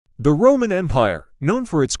The Roman Empire, known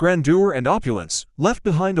for its grandeur and opulence, left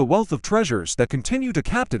behind a wealth of treasures that continue to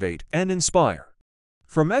captivate and inspire.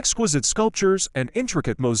 From exquisite sculptures and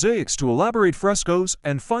intricate mosaics to elaborate frescoes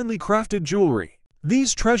and finely crafted jewelry,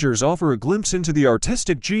 these treasures offer a glimpse into the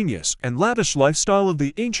artistic genius and lavish lifestyle of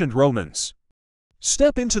the ancient Romans.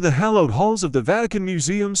 Step into the hallowed halls of the Vatican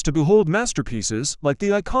Museums to behold masterpieces like the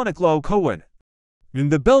iconic Laocoön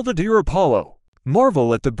and the Belvedere Apollo.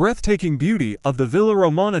 Marvel at the breathtaking beauty of the Villa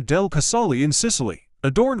Romana del Casale in Sicily,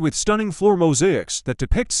 adorned with stunning floor mosaics that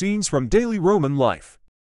depict scenes from daily Roman life.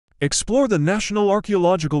 Explore the National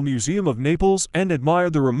Archaeological Museum of Naples and admire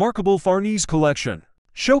the remarkable Farnese Collection,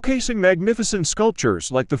 showcasing magnificent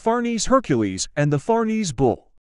sculptures like the Farnese Hercules and the Farnese Bull.